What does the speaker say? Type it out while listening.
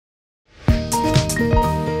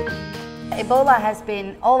Ebola has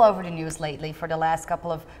been all over the news lately for the last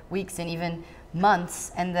couple of weeks and even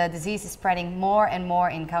months, and the disease is spreading more and more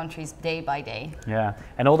in countries day by day. Yeah,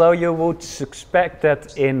 and although you would suspect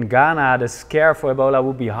that in Ghana the scare for Ebola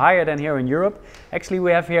would be higher than here in Europe, actually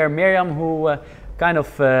we have here Myriam who kind of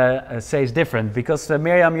says different, because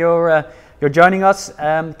Myriam, you're joining us.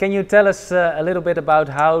 Can you tell us a little bit about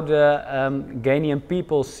how the Ghanaian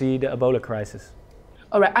people see the Ebola crisis?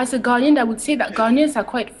 All right, as a Ghanaian, I would say that Ghanaians are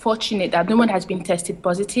quite fortunate that no one has been tested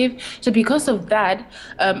positive. So because of that,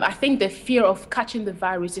 I think the fear of catching the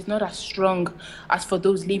virus is not as strong as for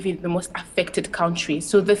those living in the most affected countries.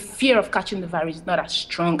 So the fear of catching the virus is not as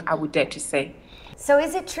strong, I would dare to say. So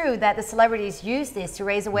is it true that the celebrities use this to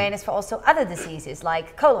raise awareness for also other diseases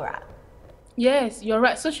like cholera? Yes, you're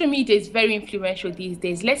right. Social media is very influential these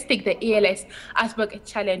days. Let's take the ALS Asperger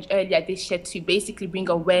challenge earlier this year to basically bring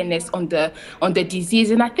awareness on the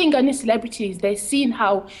disease. And I think Ghanaian celebrities, they're seeing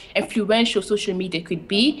how influential social media could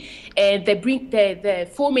be, and they're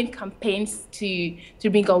forming campaigns to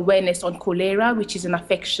bring awareness on cholera, which is an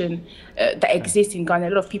affection that exists in Ghana.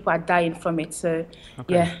 A lot of people are dying from it. So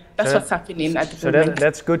yeah, that's what's happening at the moment. So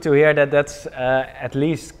that's good to hear that that's at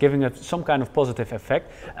least giving it some kind of positive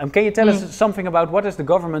effect. Can you tell us something about what is the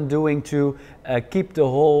government doing to keep the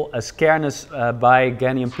whole scareness by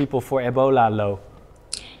Ghanaian people for Ebola low?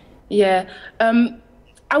 Yeah,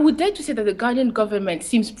 I would dare to say that the Ghanaian government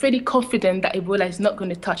seems pretty confident that Ebola is not going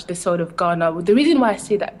to touch the soil of Ghana. The reason why I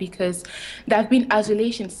say that, because there have been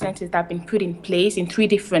isolation centers that have been put in place in 3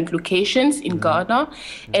 different locations in Ghana,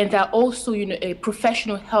 and there are also, a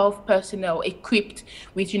professional health personnel equipped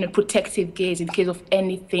with, protective gears in case of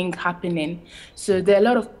anything happening. So there are a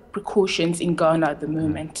lot of precautions in Ghana at the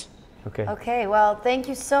moment. Okay, well, thank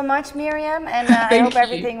you so much, Myriam, and I hope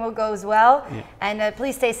everything will goes well. Yeah. And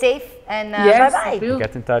please stay safe, and yes, bye-bye.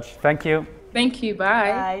 Get in touch. Thank you. Thank you,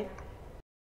 bye. Bye.